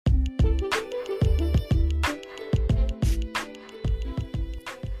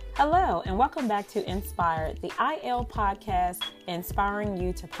Hello, and welcome back to Inspired, the IL podcast, inspiring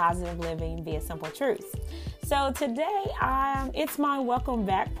you to positive living via simple truths. So today, it's my welcome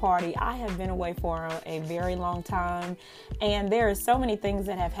back party. I have been away for a very long time, and there are so many things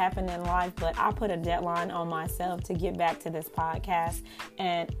that have happened in life, but I put a deadline on myself to get back to this podcast,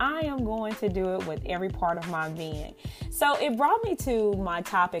 and I am going to do it with every part of my being. So it brought me to my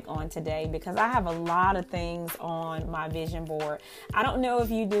topic on today because I have a lot of things on my vision board. I don't know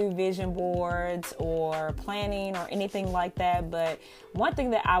if you do vision boards or planning or anything like that, but one thing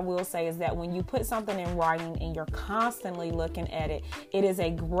that I will say is that when you put something in writing and you're constantly looking at it, it is a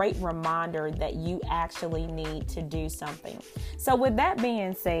great reminder that you actually need to do something. So with that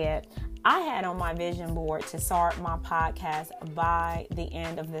being said, I had on my vision board to start my podcast by the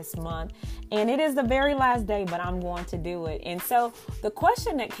end of this month. And it is the very last day, but I'm going to do it. And so the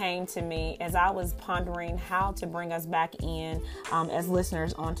question that came to me as I was pondering how to bring us back in as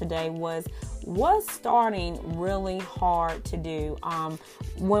listeners on today was starting really hard to do?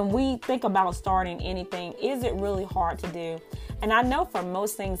 When we think about starting anything, is it really hard to do? And I know for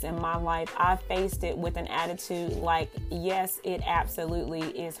most things in my life, I faced it with an attitude like, yes, it absolutely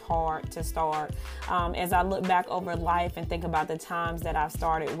is hard to start. As I look back over life and think about the times that I've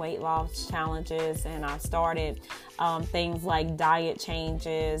started weight loss challenges and I've started things like diet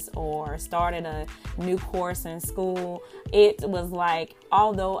changes or started a new course in school, it was like,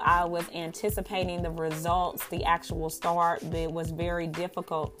 although I was anticipating the results, the actual start, it was very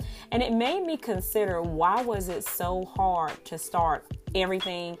difficult. And it made me consider, why was it so hard to start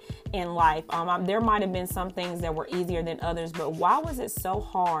everything in life? There might have been some things that were easier than others, but why was it so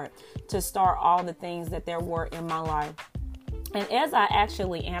hard to start all the things that there were in my life? And as I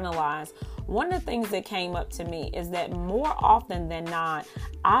actually analyzed, one of the things that came up to me is that more often than not,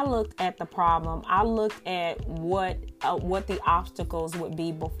 I looked at the problem. I looked at what the obstacles would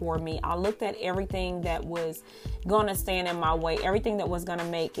be before me. I looked at everything that was going to stand in my way, everything that was going to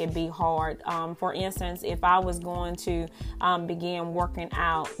make it be hard. For instance, if I was going to begin working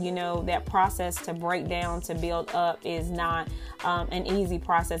out, that process to break down, to build up is not an easy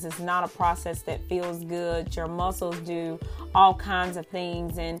process. It's not a process that feels good. Your muscles do all kinds of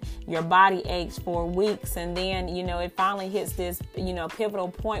things and your body aches for weeks. And then, it finally hits this,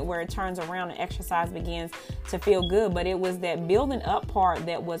 pivotal point where it turns around and exercise begins to feel good. But it was that building up part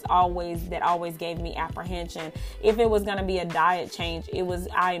that always gave me apprehension. If it was going to be a diet change,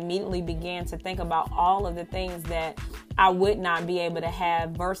 I immediately began to think about all of the things that I would not be able to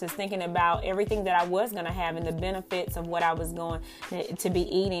have versus thinking about everything that I was going to have and the benefits of what I was going to be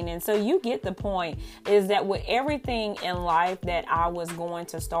eating. And so you get the point, is that with everything in life that I was going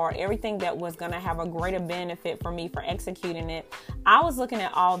to start, everything that was going to have a greater benefit for me for executing it, I was looking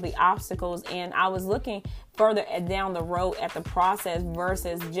at all the obstacles and I was looking further down the road at the process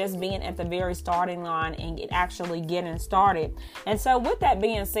versus just being at the very starting line and actually getting started. And so with that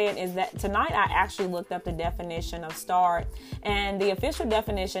being said, is that tonight I actually looked up the definition of start, and the official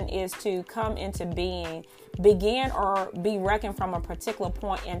definition is to come into being, begin, or be reckoned from a particular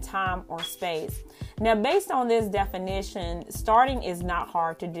point in time or space. Now, based on this definition, starting is not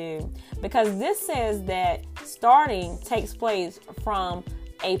hard to do because this says that starting takes place from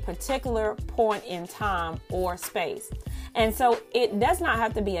a particular point in time or space. And so it does not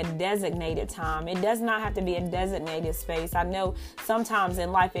have to be a designated time. It does not have to be a designated space. I know sometimes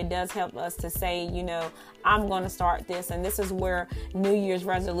in life it does help us to say, I'm going to start this. And this is where New Year's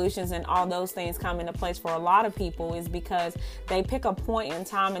resolutions and all those things come into place for a lot of people, is because they pick a point in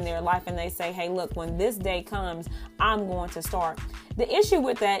time in their life and they say, hey, look, when this day comes, I'm going to start. The issue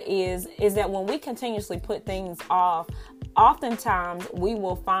with that is that when we continuously put things off, oftentimes we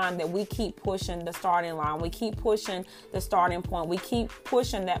will find that we keep pushing the starting line. We keep pushing the starting point. We keep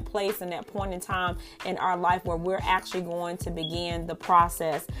pushing that place and that point in time in our life where we're actually going to begin the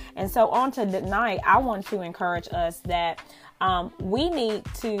process. And so on to tonight, I want to encourage us that we need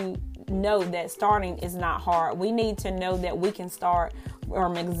to know that starting is not hard. We need to know that we can start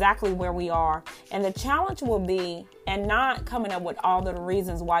from exactly where we are. And the challenge will be, and not coming up with all the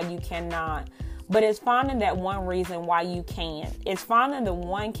reasons why you cannot, but it's finding that one reason why you can. It's finding the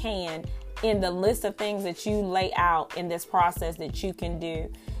one can in the list of things that you lay out in this process that you can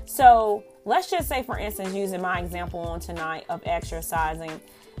do. So let's just say, for instance, using my example on tonight of exercising,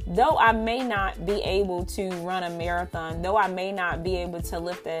 though I may not be able to run a marathon, though I may not be able to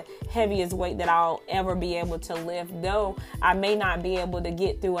lift the heaviest weight that I'll ever be able to lift, though I may not be able to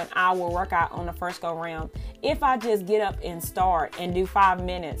get through an hour workout on the first go round, if I just get up and start and do 5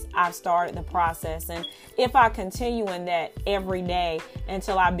 minutes, I've started the process. And if I continue in that every day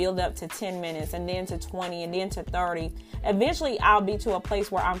until I build up to 10 minutes and then to 20 and then to 30, eventually I'll be to a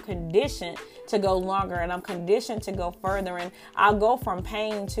place where I'm conditioned to go longer and I'm conditioned to go further, and I'll go from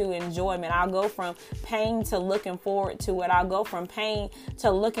pain to enjoyment. I'll go from pain to looking forward to it. I'll go from pain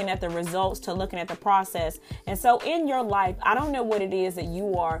to looking at the results, to looking at the process. And so in your life, I don't know what it is that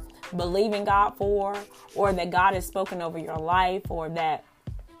you are believing God for, or that God has spoken over your life, or that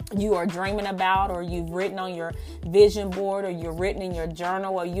you are dreaming about, or you've written on your vision board, or you're written in your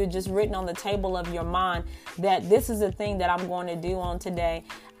journal, or you're just written on the table of your mind that this is the thing that I'm going to do on today.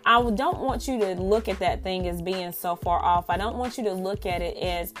 I don't want you to look at that thing as being so far off. I don't want you to look at it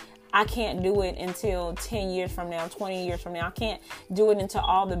as I can't do it until 10 years from now, 20 years from now. I can't do it until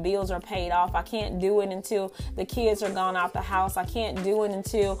all the bills are paid off. I can't do it until the kids are gone out the house. I can't do it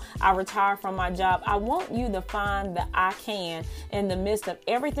until I retire from my job. I want you to find the I can in the midst of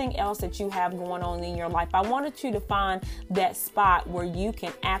everything else that you have going on in your life. I wanted you to find that spot where you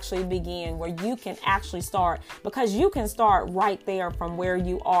can actually begin, where you can actually start, because you can start right there from where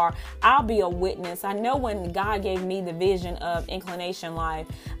you are. I'll be a witness. I know when God gave me the vision of Inclination Life,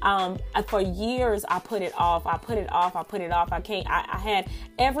 for years, I put it off. I had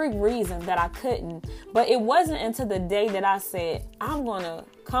every reason that I couldn't, but it wasn't until the day that I said, I'm going to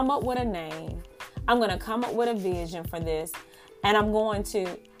come up with a name. I'm going to come up with a vision for this, and I'm going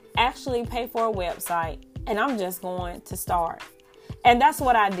to actually pay for a website, and I'm just going to start. And that's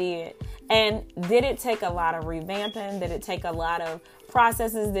what I did. And did it take a lot of revamping? Did it take a lot of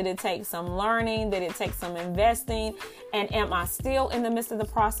processes? Did it take some learning? Did it take some investing? And am I still in the midst of the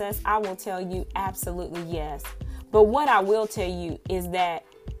process? I will tell you absolutely yes. But what I will tell you is that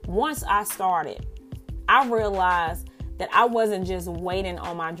once I started, I realized that I wasn't just waiting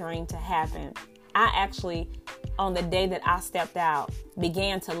on my dream to happen. I actually, on the day that I stepped out,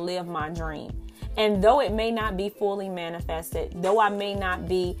 began to live my dream. And though it may not be fully manifested, though I may not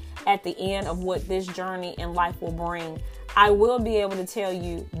be at the end of what this journey in life will bring, I will be able to tell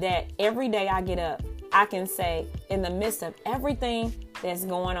you that every day I get up, I can say, in the midst of everything that's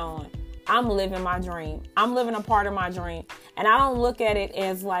going on, I'm living my dream. I'm living a part of my dream. And I don't look at it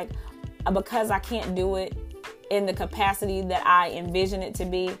as like, because I can't do it in the capacity that I envision it to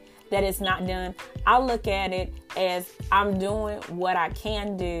be, that it's not done. I look at it as I'm doing what I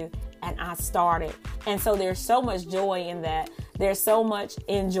can do, and I started. And so there's so much joy in that. There's so much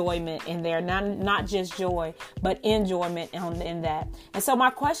enjoyment in there, not just joy, but enjoyment in that. And so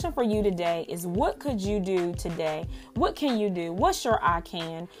my question for you today is, what could you do today? What can you do? What's your I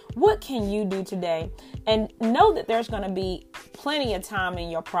can? What can you do today? And know that there's going to be plenty of time in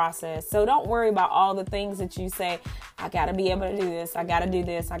your process. So don't worry about all the things that you say, I got to be able to do this. I got to do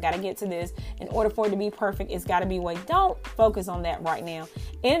this. I got to get to this. In order for it to be perfect, it's got to be way. Don't focus on that right now.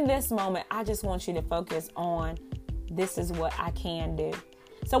 In this moment, I just want you to focus on, this is what I can do.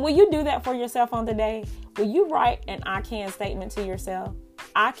 So will you do that for yourself on today? Will you write an I can statement to yourself?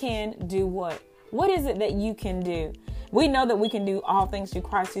 I can do what? What is it that you can do? We know that we can do all things through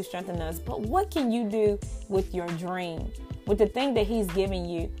Christ who strengthens us, but what can you do with your dream? With the thing that he's giving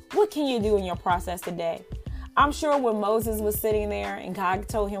you? What can you do in your process today? I'm sure when Moses was sitting there and God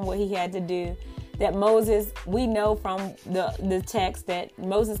told him what he had to do, that Moses, we know from the text that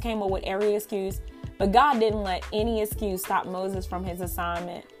Moses came up with every excuse, but God didn't let any excuse stop Moses from his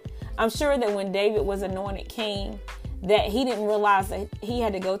assignment. I'm sure that when David was anointed king, that he didn't realize that he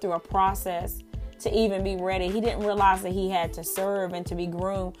had to go through a process to even be ready. He didn't realize that he had to serve and to be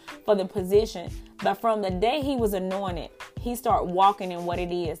groomed for the position. But from the day he was anointed, he started walking in what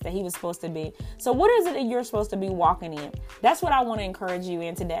it is that he was supposed to be. So what is it that you're supposed to be walking in? That's what I want to encourage you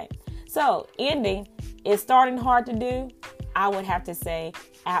in today. So ending, is starting hard to do? I would have to say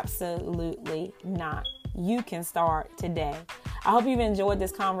absolutely not. You can start today. I hope you've enjoyed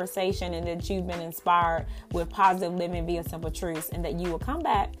this conversation and that you've been inspired with positive living via simple truths, and that you will come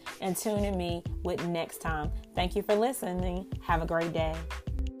back and tune in me with next time. Thank you for listening. Have a great day.